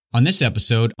On this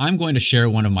episode, I'm going to share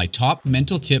one of my top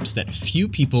mental tips that few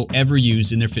people ever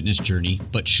use in their fitness journey,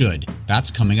 but should. That's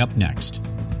coming up next.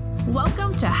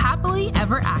 Welcome to Happily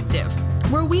Ever Active,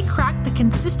 where we crack the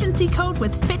consistency code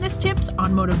with fitness tips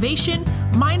on motivation,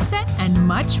 mindset, and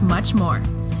much, much more.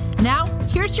 Now,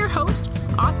 here's your host,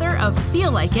 author of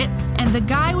Feel Like It, and the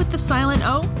guy with the silent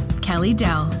O, Kelly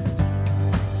Dell.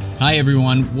 Hi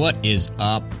everyone, what is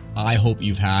up? I hope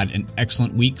you've had an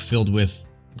excellent week filled with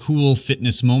cool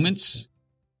fitness moments.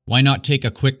 Why not take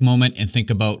a quick moment and think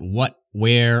about what,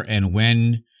 where, and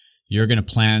when you're going to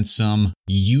plan some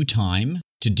you time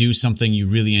to do something you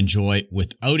really enjoy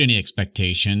without any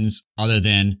expectations other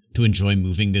than to enjoy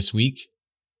moving this week.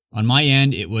 On my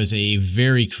end, it was a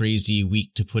very crazy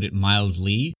week, to put it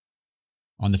mildly.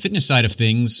 On the fitness side of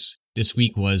things, this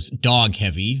week was dog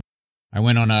heavy. I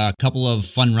went on a couple of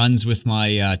fun runs with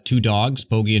my two dogs,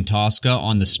 Bogey and Tosca,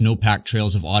 on the snowpacked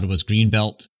trails of Ottawa's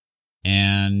Greenbelt,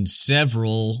 and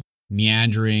several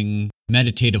meandering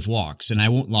meditative walks. And I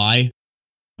won't lie,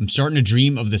 I'm starting to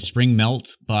dream of the spring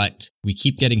melt, but we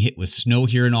keep getting hit with snow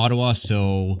here in Ottawa,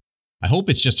 so I hope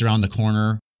it's just around the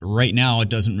corner. Right now, it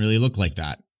doesn't really look like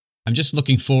that. I'm just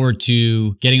looking forward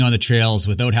to getting on the trails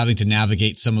without having to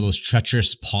navigate some of those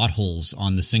treacherous potholes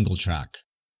on the single track.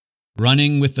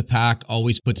 Running with the pack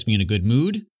always puts me in a good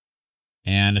mood,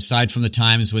 and aside from the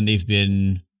times when they've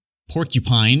been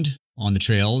porcupined on the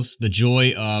trails, the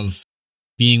joy of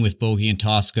being with Bogey and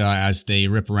Tosca as they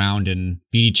rip around and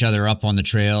beat each other up on the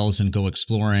trails and go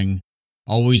exploring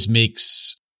always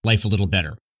makes life a little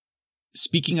better.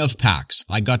 Speaking of packs,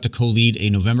 I got to co-lead a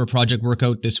November Project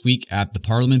workout this week at the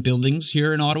Parliament buildings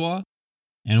here in Ottawa.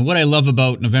 And what I love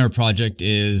about November Project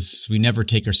is we never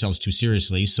take ourselves too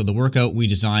seriously. So the workout we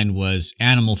designed was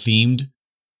animal themed,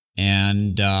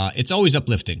 and it's always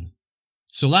uplifting.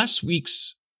 So last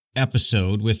week's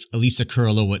episode with Elisa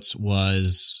Kurylowicz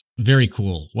was very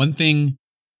cool. One thing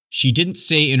she didn't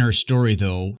say in her story,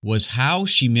 though, was how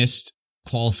she missed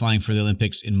qualifying for the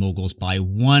Olympics in moguls by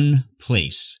one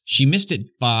place. She missed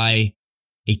it by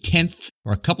a tenth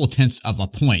or a couple tenths of a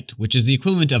point, which is the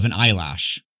equivalent of an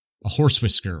eyelash, a horse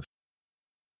whisker.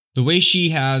 The way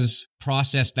she has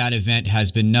processed that event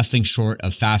has been nothing short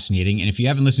of fascinating. And if you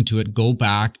haven't listened to it, go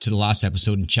back to the last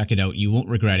episode and check it out. You won't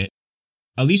regret it.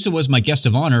 Elisa was my guest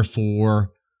of honor for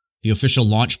the official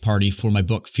launch party for my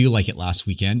book, Feel Like It, last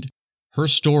weekend. Her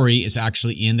story is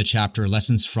actually in the chapter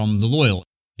Lessons from the Loyal.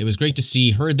 It was great to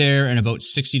see her there and about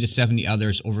 60 to 70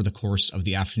 others over the course of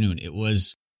the afternoon. It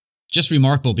was just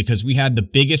remarkable because we had the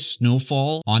biggest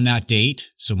snowfall on that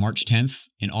date, so March 10th,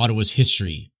 in Ottawa's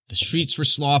history. The streets were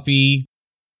sloppy,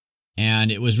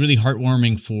 and it was really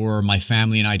heartwarming for my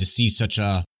family and I to see such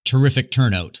a terrific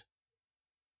turnout.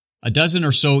 A dozen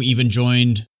or so even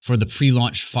joined for the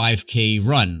pre-launch 5K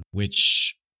run,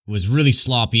 which was really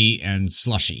sloppy and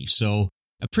slushy. So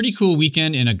a pretty cool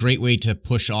weekend and a great way to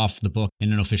push off the book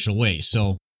in an official way.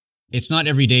 So it's not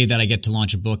every day that I get to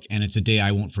launch a book, and it's a day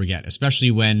I won't forget,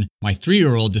 especially when my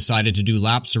 3-year-old decided to do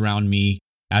laps around me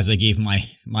as I gave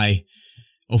my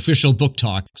official book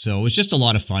talk. So it was just a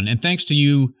lot of fun. And thanks to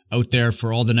you out there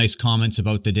for all the nice comments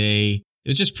about the day. It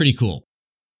was just pretty cool.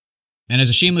 And as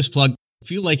a shameless plug,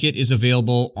 Feel Like It is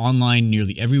available online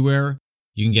nearly everywhere.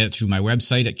 You can get it through my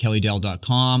website at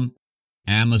kellydell.com,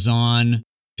 Amazon.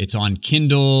 It's on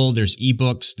Kindle. There's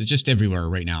ebooks. It's just everywhere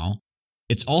right now.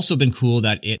 It's also been cool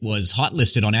that it was hot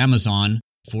listed on Amazon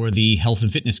for the health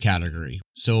and fitness category.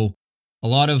 So a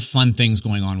lot of fun things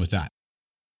going on with that.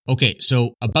 Okay,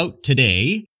 so about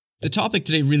today, the topic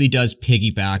today really does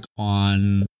piggyback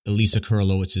on Elisa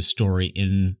Kurylowicz's story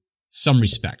in some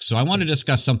respects. So I want to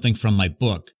discuss something from my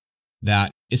book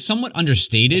that is somewhat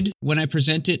understated when I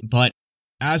present it, but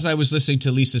as I was listening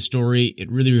to Lisa's story,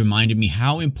 it really reminded me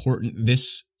how important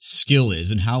this skill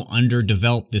is and how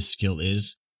underdeveloped this skill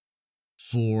is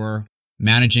for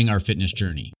managing our fitness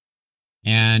journey.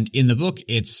 And in the book,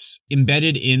 it's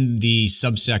embedded in the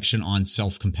subsection on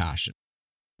self-compassion.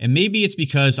 And maybe it's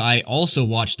because I also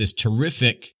watched this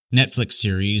terrific Netflix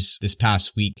series this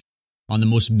past week on the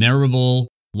most memorable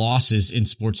losses in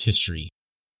sports history.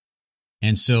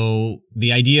 And so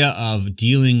the idea of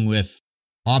dealing with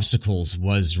obstacles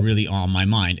was really on my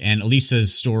mind. And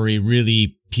Elisa's story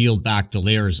really peeled back the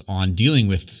layers on dealing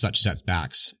with such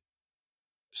setbacks.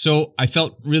 So I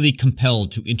felt really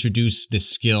compelled to introduce this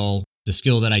skill, the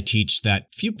skill that I teach that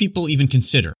few people even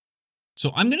consider.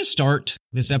 So I'm going to start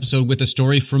this episode with a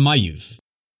story from my youth.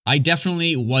 I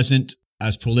definitely wasn't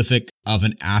as prolific of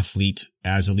an athlete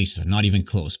as Elisa, not even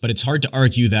close, but it's hard to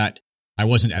argue that I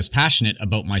wasn't as passionate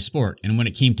about my sport. And when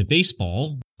it came to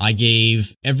baseball, I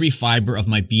gave every fiber of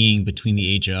my being between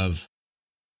the age of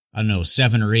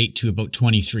 7 or 8 to about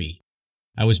 23.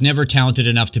 I was never talented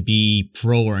enough to be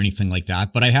pro or anything like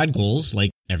that, but I had goals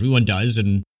like everyone does,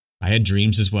 and I had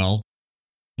dreams as well.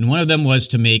 And one of them was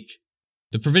to make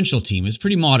the provincial team. It was a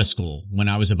pretty modest goal when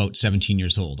I was about 17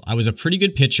 years old. I was a pretty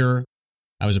good pitcher.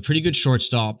 I was a pretty good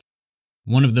shortstop,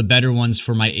 one of the better ones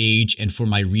for my age and for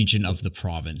my region of the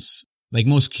province. Like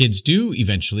most kids do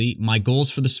eventually, my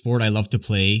goals for the sport I love to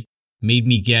play made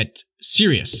me get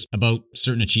serious about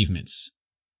certain achievements.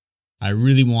 I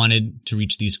really wanted to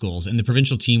reach these goals, and the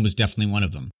provincial team was definitely one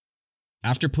of them.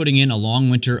 After putting in a long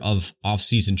winter of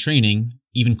off-season training,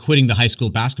 even quitting the high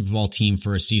school basketball team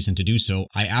for a season to do so,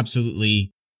 I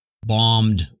absolutely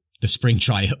bombed the spring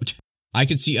tryout. I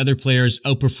could see other players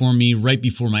outperform me right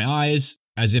before my eyes,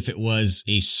 as if it was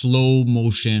a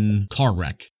slow-motion car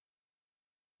wreck.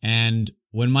 And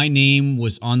when my name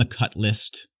was on the cut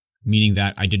list, meaning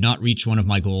that I did not reach one of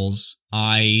my goals,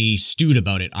 I stewed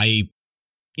about it. I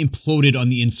imploded on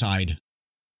the inside.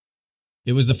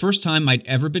 It was the first time I'd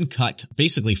ever been cut,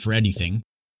 basically for anything,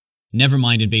 never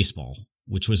mind in baseball,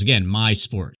 which was, again, my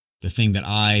sport, the thing that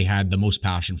I had the most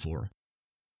passion for.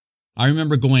 I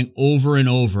remember going over and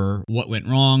over what went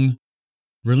wrong,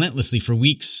 relentlessly for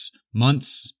weeks,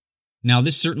 months. Now,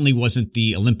 this certainly wasn't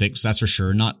the Olympics, that's for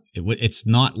sure. It's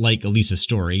not like Elisa's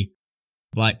story,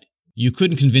 but you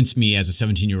couldn't convince me as a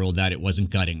 17-year-old that it wasn't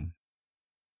gutting.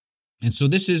 And so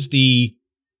this is the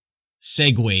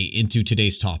segue into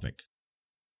today's topic.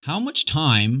 How much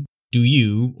time do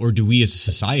you, or do we as a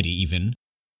society even,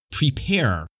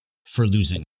 prepare for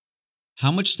losing?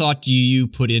 How much thought do you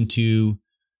put into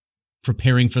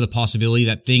preparing for the possibility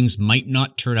that things might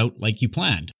not turn out like you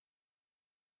planned?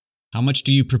 How much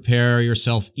do you prepare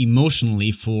yourself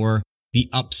emotionally for the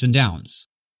ups and downs?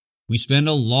 We spend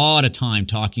a lot of time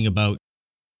talking about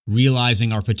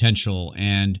realizing our potential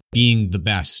and being the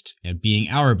best and being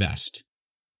our best.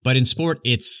 But in sport,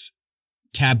 it's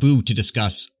taboo to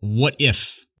discuss what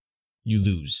if you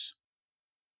lose.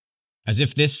 As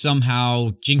if this somehow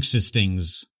jinxes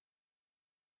things.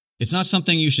 It's not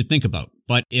something you should think about,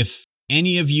 but if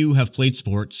any of you have played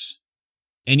sports,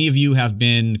 any of you have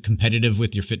been competitive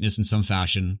with your fitness in some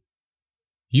fashion,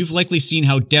 you've likely seen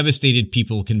how devastated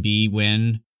people can be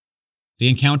when they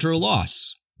encounter a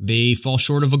loss. They fall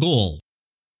short of a goal,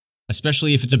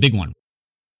 especially if it's a big one.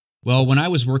 Well, when I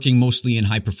was working mostly in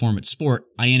high-performance sport,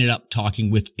 I ended up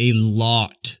talking with a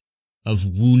lot of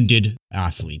wounded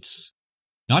athletes.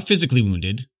 Not physically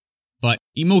wounded, but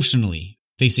emotionally,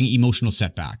 facing emotional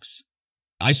setbacks.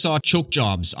 I saw choke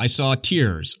jobs, I saw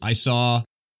tears, I saw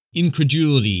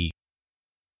incredulity.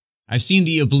 I've seen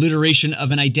the obliteration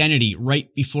of an identity right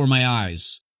before my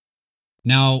eyes.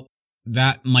 Now,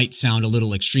 that might sound a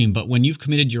little extreme, but when you've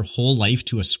committed your whole life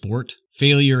to a sport,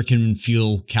 failure can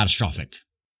feel catastrophic.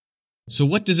 So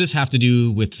what does this have to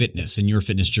do with fitness and your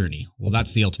fitness journey? Well,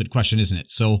 that's the ultimate question, isn't it?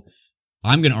 So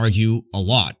I'm going to argue a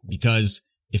lot, because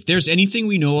if there's anything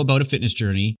we know about a fitness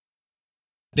journey,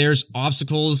 there's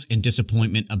obstacles and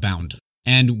disappointment abound.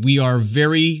 And we are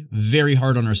very, very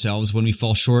hard on ourselves when we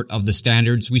fall short of the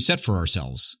standards we set for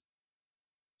ourselves.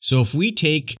 So if we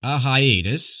take a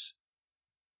hiatus,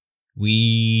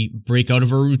 we break out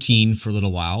of our routine for a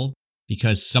little while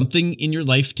because something in your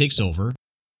life takes over,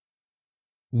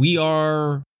 we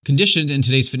are conditioned in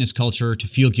today's fitness culture to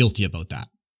feel guilty about that.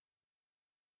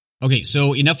 Okay,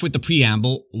 so enough with the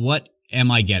preamble. What am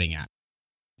I getting at?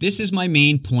 This is my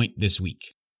main point this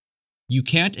week. You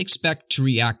can't expect to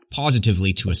react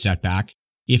positively to a setback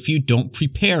if you don't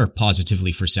prepare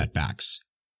positively for setbacks.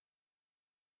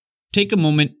 Take a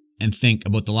moment and think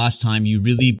about the last time you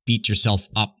really beat yourself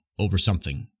up over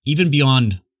something, even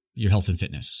beyond your health and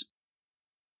fitness.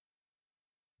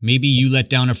 Maybe you let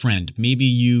down a friend. Maybe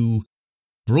you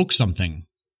broke something.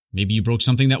 Maybe you broke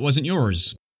something that wasn't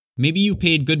yours. Maybe you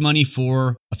paid good money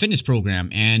for a fitness program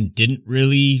and didn't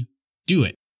really do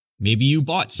it. Maybe you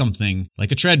bought something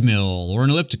like a treadmill or an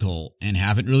elliptical and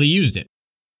haven't really used it.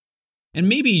 And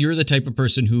maybe you're the type of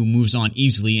person who moves on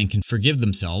easily and can forgive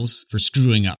themselves for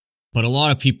screwing up. But a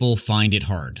lot of people find it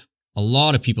hard. A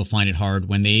lot of people find it hard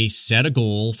when they set a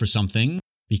goal for something,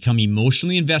 become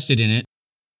emotionally invested in it,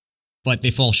 but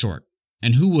they fall short.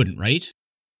 And who wouldn't, right?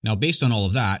 Now, based on all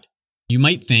of that, you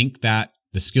might think that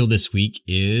the skill this week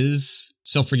is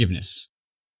self-forgiveness.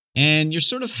 And you're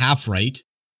sort of half right,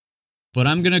 but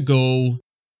I'm going to go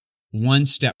one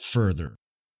step further.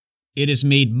 It is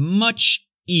made much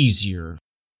easier,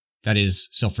 that is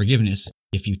self-forgiveness,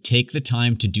 if you take the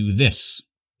time to do this.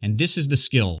 And this is the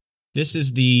skill. This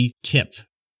is the tip.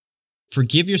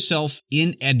 Forgive yourself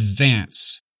in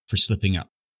advance for slipping up.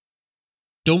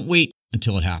 Don't wait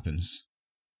until it happens.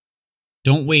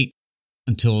 Don't wait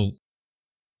until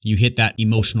you hit that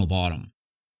emotional bottom.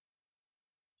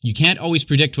 You can't always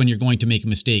predict when you're going to make a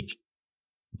mistake,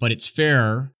 but it's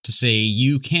fair to say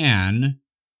you can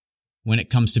when it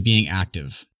comes to being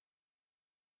active.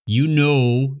 You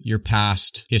know your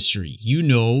past history. You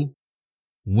know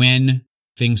when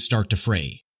things start to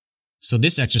fray. So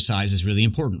this exercise is really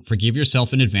important. Forgive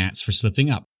yourself in advance for slipping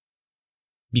up.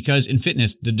 Because in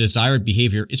fitness, the desired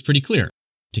behavior is pretty clear.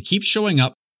 To keep showing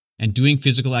up and doing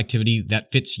physical activity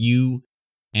that fits you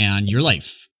and your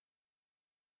life.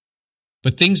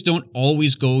 But things don't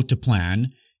always go to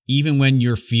plan, even when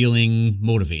you're feeling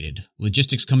motivated.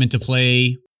 Logistics come into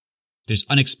play. There's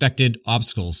unexpected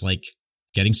obstacles like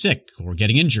getting sick or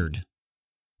getting injured.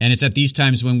 And it's at these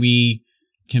times when we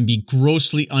can be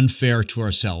grossly unfair to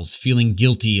ourselves, feeling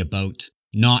guilty about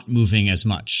not moving as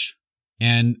much.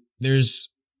 And there's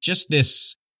just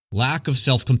this lack of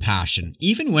self-compassion,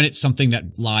 even when it's something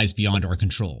that lies beyond our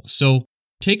control. So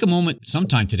take a moment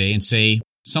sometime today and say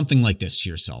something like this to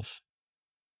yourself.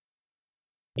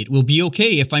 It will be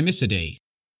okay if I miss a day.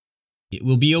 It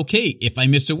will be okay if I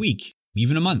miss a week,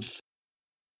 even a month.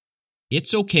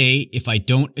 It's okay if I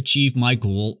don't achieve my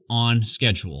goal on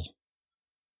schedule.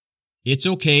 It's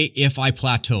okay if I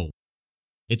plateau.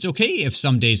 It's okay if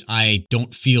some days I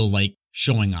don't feel like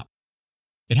showing up.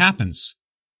 It happens.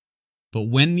 But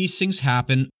when these things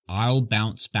happen, I'll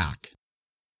bounce back.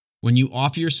 When you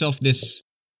offer yourself this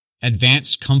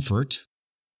advanced comfort,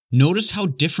 notice how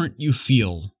different you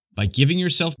feel by giving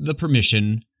yourself the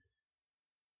permission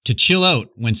to chill out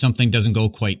when something doesn't go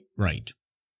quite right.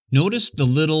 Notice the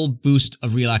little boost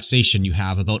of relaxation you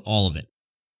have about all of it.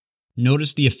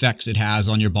 Notice the effects it has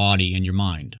on your body and your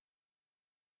mind.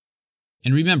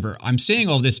 And remember, I'm saying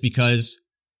all this because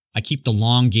I keep the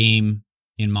long game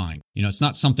in mind. It's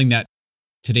not something that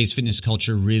today's fitness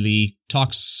culture really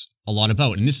talks a lot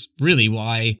about. And this is really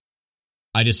why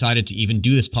I decided to even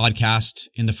do this podcast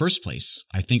in the first place.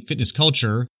 I think fitness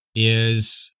culture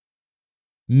is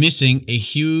missing a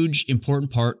huge,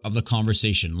 important part of the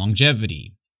conversation,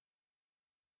 longevity.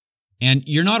 And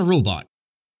you're not a robot.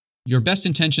 Your best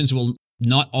intentions will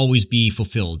not always be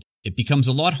fulfilled. It becomes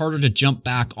a lot harder to jump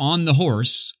back on the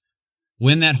horse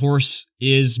when that horse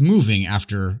is moving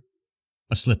after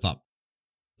a slip up.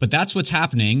 But that's what's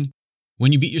happening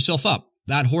when you beat yourself up.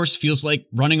 That horse feels like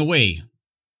running away.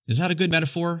 Is that a good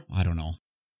metaphor? I don't know.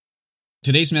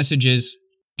 Today's message is,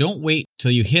 don't wait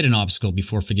till you hit an obstacle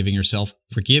before forgiving yourself.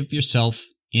 Forgive yourself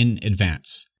in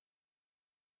advance.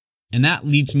 And that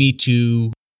leads me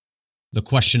to the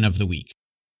question of the week.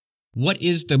 What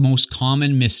is the most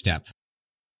common misstep?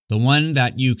 The one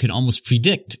that you can almost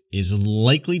predict is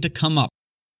likely to come up.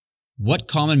 What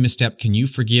common misstep can you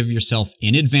forgive yourself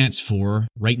in advance for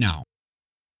right now?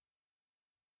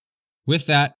 With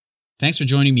that, thanks for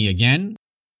joining me again.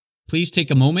 Please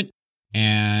take a moment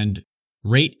and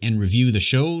rate and review the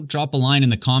show. Drop a line in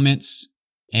the comments.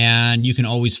 And you can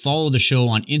always follow the show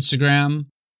on Instagram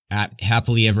at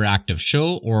Happily Ever Active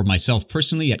Show, or myself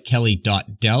personally at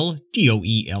kelly.dell,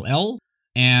 Dell.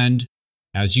 And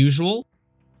as usual,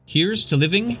 here's to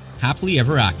living happily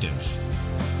ever active.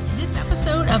 This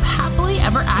episode of Happily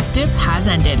Ever Active has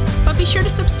ended, but be sure to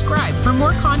subscribe for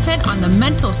more content on the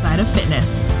mental side of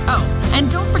fitness. Oh, and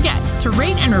don't forget to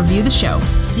rate and review the show.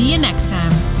 See you next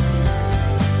time.